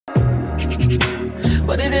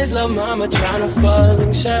What it is, love mama, trying to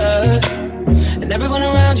fall shut. And everyone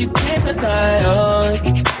around you can't rely on.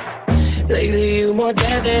 Lately you more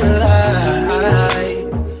dead than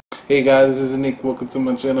alive. Hey guys, this is Nick. Welcome to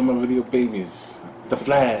my channel, my video babies. The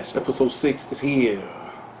Flash, episode 6 is here.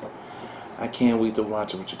 I can't wait to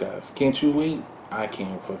watch it with you guys. Can't you wait? I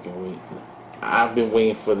can't fucking wait. I've been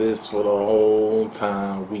waiting for this for the whole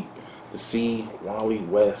time week. To see Wally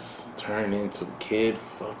West turn into Kid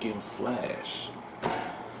fucking Flash.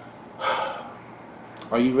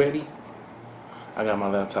 Are you ready? I got my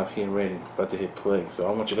laptop here ready, about to hit play.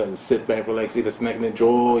 So I want you guys to sit back, relax, eat a snack, and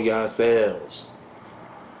enjoy yourselves.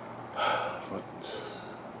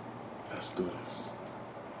 Let's do this.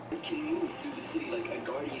 I can move through the city like a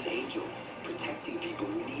guardian angel, protecting people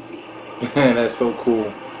who need me. That's so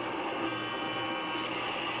cool.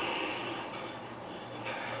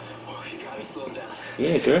 Oh, you gotta slow down.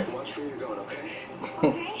 Yeah, girl. Watch where you're going, okay?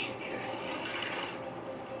 Okay.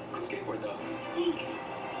 Good skateboard though. Thanks.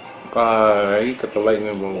 Alright, you got the lightning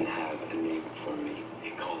They bolt. have a name for me.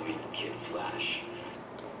 They call me Kid Flash.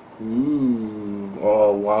 Ooh.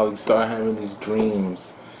 Oh, Wally started having these dreams.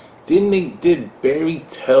 Did Barry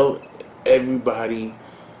tell everybody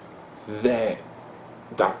that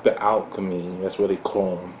Dr. Alchemy, that's what they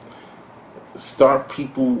call him, start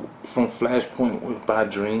people from Flashpoint with by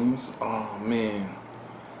dreams? Oh man.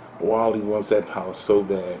 Wally wants that power so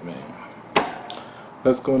bad, man.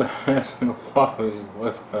 What's gonna happen, Wally?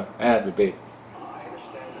 What's gonna happen, baby? I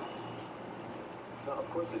understand. No, of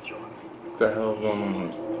course it's your money. What the hell's going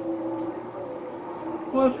on?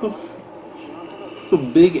 What the f... It's a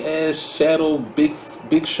big ass shadow, big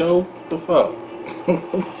show? What the fuck?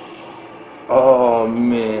 Oh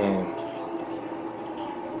man.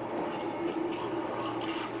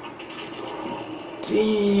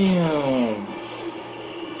 Damn.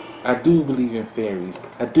 I do believe in fairies.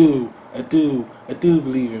 I do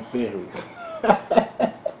believe in fairies.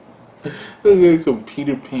 Look at some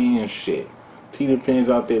Peter Pan shit. Peter Pan's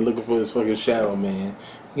out there looking for his fucking shadow, man.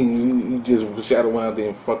 He just shadow went out there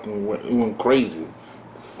and fucking went crazy.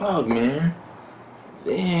 The fuck, man.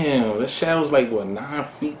 Damn, that shadow's like what, 9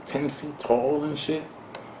 feet, 10 feet tall and shit.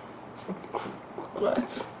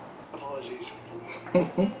 What? Apologies.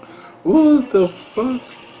 What the fuck?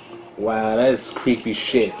 Wow, that's creepy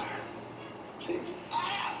shit. See,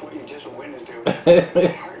 what you just witnessed to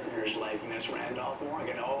partner's likeness, Randolph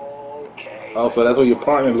Morgan. Okay. Oh, so that's what your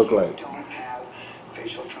partner look like. You don't have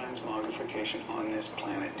facial transmogrification on this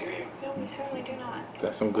planet, do you? No, we certainly do not.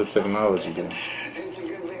 That's some good technology, then. It's a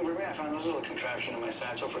good thing for me. I found this little contraption in my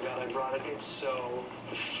satchel. Forgot I brought it. It's so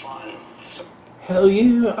fun. So Hell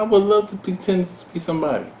yeah, I would love to pretend to be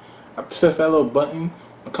somebody. I press that little button,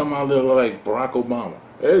 I come out a little like Barack Obama.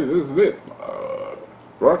 Hey, this is it.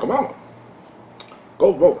 Barack Obama.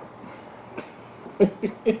 Go vote.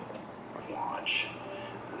 watch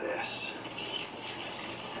this.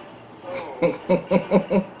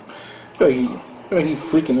 He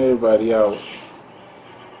freaking everybody out.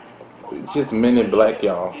 Just Men in Black,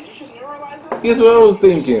 y'all. Did you just neuralize us? Guess what I was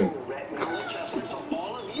thinking? Retinal adjustments on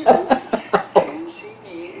all of you.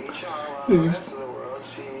 MCD, HR, the rest of the world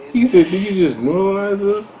sees. He said, did you just normalize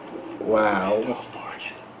us? Wow. Randolph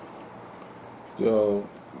Morgan. Yo.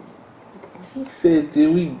 He said,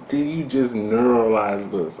 did you just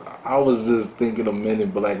neuralize us? I was just thinking of Men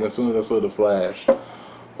in Black as soon as I saw the Flash.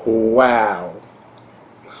 Wow.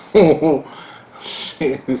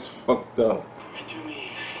 Shit is fucked up. I do mean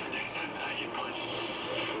the next time that I get punched.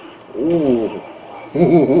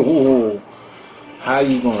 Ooh. How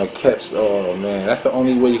you gonna catch? Oh man, that's the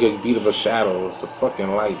only way you can beat up a shadow. It's the fucking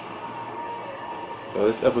light. Yo,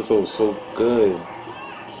 this episode is so good.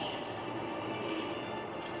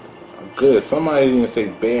 Good. Somebody didn't say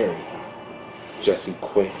Barry. Jesse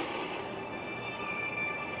Quick.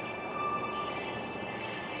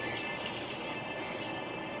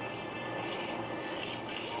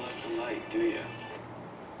 Do you?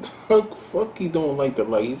 Fuck, he don't like the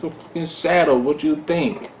light. He's a fucking shadow. What you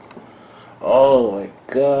think? Oh my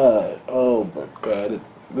god. Oh my god.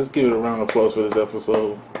 Let's give it a round of applause for this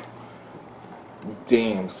episode.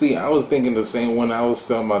 Damn. See, I was thinking the same one I was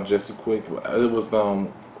talking about Jesse Quick. It was the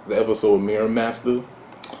episode of Mirror Master.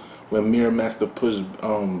 When Mirror Master pushed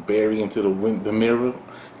Barry into the mirror.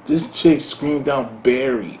 This chick screamed out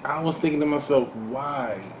Barry. I was thinking to myself,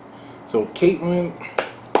 why? So Caitlin,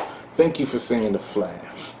 thank you for saying the Flash.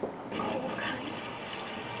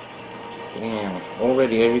 Damn,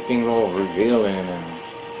 already everything all revealing and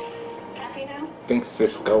Happy now? thanks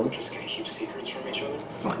Cisco. We're just gonna keep secrets from each other?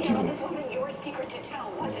 Fuck Yeah, but you. this wasn't your secret to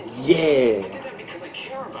tell, was it? Yeah. I did that because I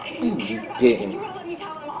care about If you. you cared about didn't. it, you would have let me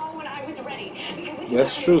tell them all when I was ready. Because this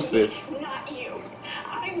That's true, sis. Not you.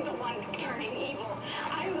 I'm the one turning evil.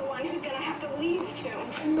 I'm the one who's gonna have to leave soon.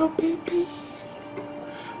 I know, baby.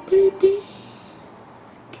 Baby.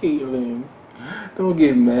 Caitlin, don't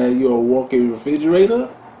get mad. You're a walking refrigerator.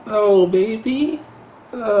 Oh, baby.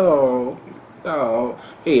 Oh. Oh.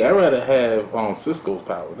 Hey, I'd rather have Cisco's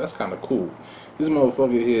power. That's kind of cool. This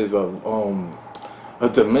motherfucker here is a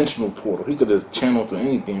dimensional portal. He could just channel to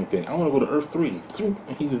anything. I want to go to Earth 3.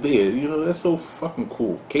 And he's there. You know, that's so fucking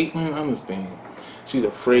cool. Caitlin, I understand. She's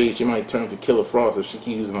afraid she might turn to Killer Frost if she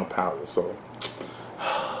keeps using her power. So,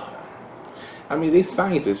 I mean, they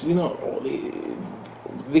scientists. You know,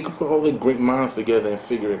 they could put all their great minds together and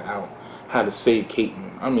figure it out how to save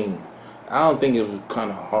Caitlin. I mean, I don't think it was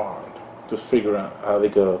kind of hard to figure out how they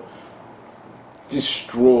could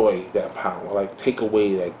destroy that power, like take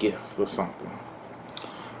away that gift or something.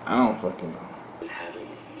 I don't fucking know. Having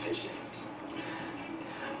visions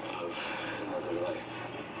of another life.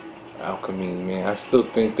 Alchemy, man. I still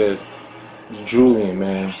think that's Julian,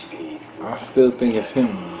 man. I still think it's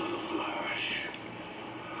him. Flash.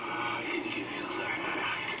 I can give you that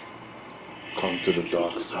back. Come to the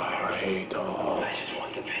dark side. Hey, dog. I just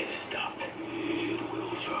want the pain to stop. It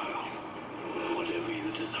will, child. Whatever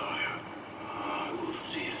you desire, I will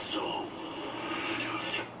see it so.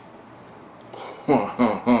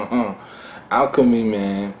 Alchemy,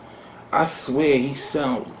 man. I swear he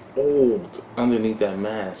sounds old underneath that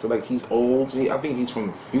mask. So like he's old. I think he's from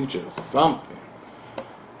the future or something.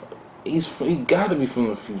 He gotta be from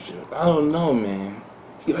the future. I don't know, man.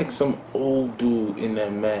 He like some old dude in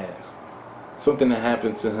that mask. Something that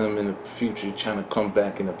happened to him in the future, trying to come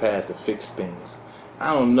back in the past to fix things.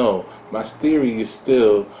 I don't know. My theory is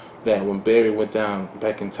still that when Barry went down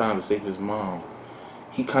back in time to save his mom,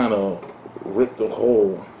 he kind of ripped a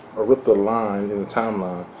hole or ripped a line in the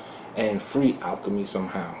timeline and free Alchemy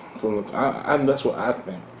somehow. From the that's what I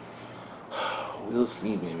think. We'll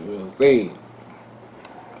see, baby. We'll see.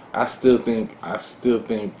 I still think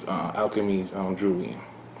Alchemy's Julian.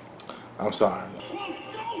 I'm sorry.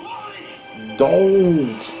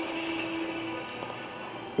 Don't.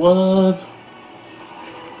 What?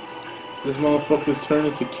 This motherfucker's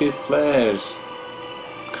turning to Kid Flash.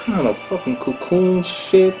 What kind of fucking cocoon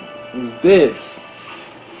shit is this?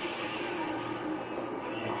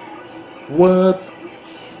 What?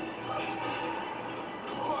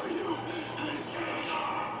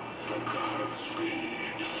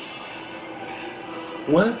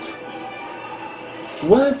 What?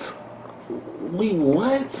 What? Wait,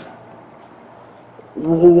 what?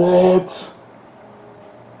 What?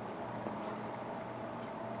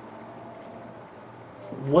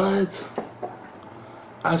 What?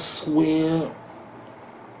 I swear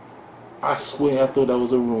I thought that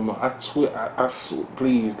was a rumor. I swear,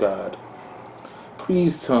 please, God.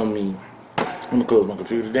 Please tell me. I'm gonna close my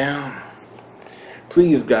computer down.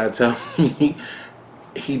 Please, God, tell me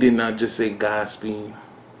he did not just say Godspeed.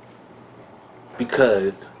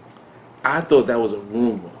 Because I thought that was a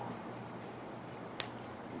rumor.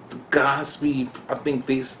 Godspeed, I think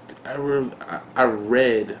I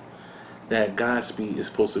read that Godspeed is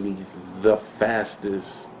supposed to be the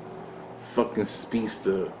fastest fucking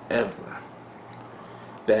speedster ever.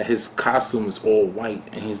 That his costume is all white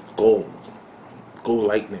and he's gold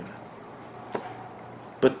lightning.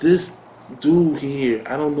 But this dude here,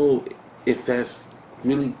 I don't know if that's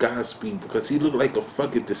really Godspeed, because he looked like a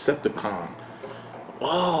fucking Decepticon.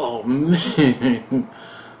 Oh man,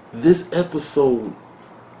 this episode,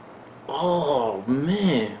 oh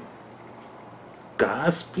man,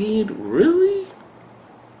 Godspeed, really?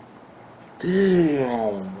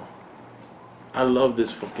 Damn. I love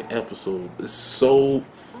this fucking episode. It's so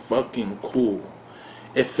fucking cool.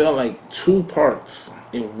 It felt like 2 parts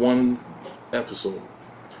in one episode.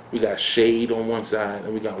 We got Shade on one side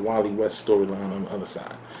and we got Wally West's storyline on the other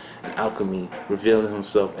side. And Alchemy revealing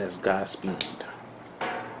himself as Godspeed.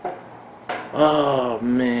 Oh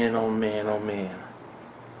man, oh man, oh man.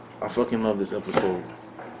 I fucking love this episode.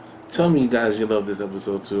 Tell me you guys you love this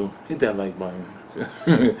episode too. Hit that like button.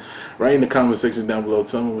 Write in the comment section down below.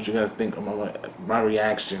 Tell me what you guys think of my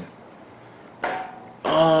reaction.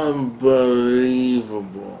 Unbelievable.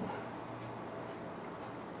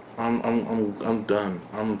 I'm done.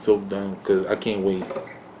 I'm so done because I can't wait.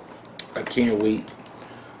 I can't wait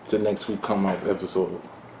till next week come out episode.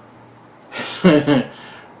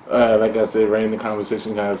 Like I said, write in the comment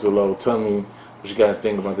section guys below. Tell me what you guys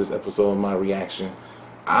think about this episode and my reaction.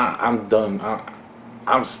 I'm done.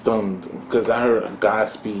 I'm stunned because I heard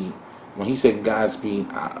Godspeed. When he said Godspeed,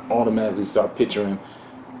 I automatically start picturing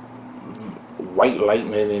white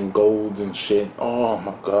lightning and golds and shit. Oh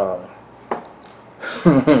my god.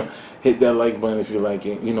 Hit that like button if you like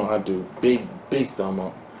it. You know I do. Big thumb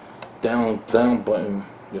up. Down button.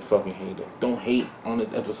 You fucking hater. Don't hate on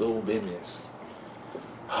this episode, babies.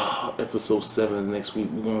 Episode 7 is next week.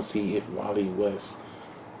 We're gonna see if Wally West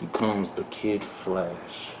becomes the Kid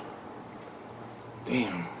Flash.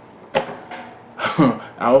 Damn.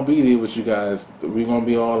 I'll be there with you guys. We're gonna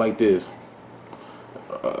be all like this.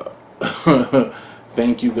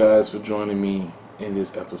 Thank you guys for joining me in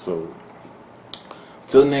this episode.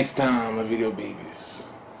 Till next time, my video babies.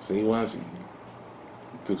 See you once.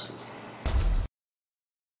 Deuces.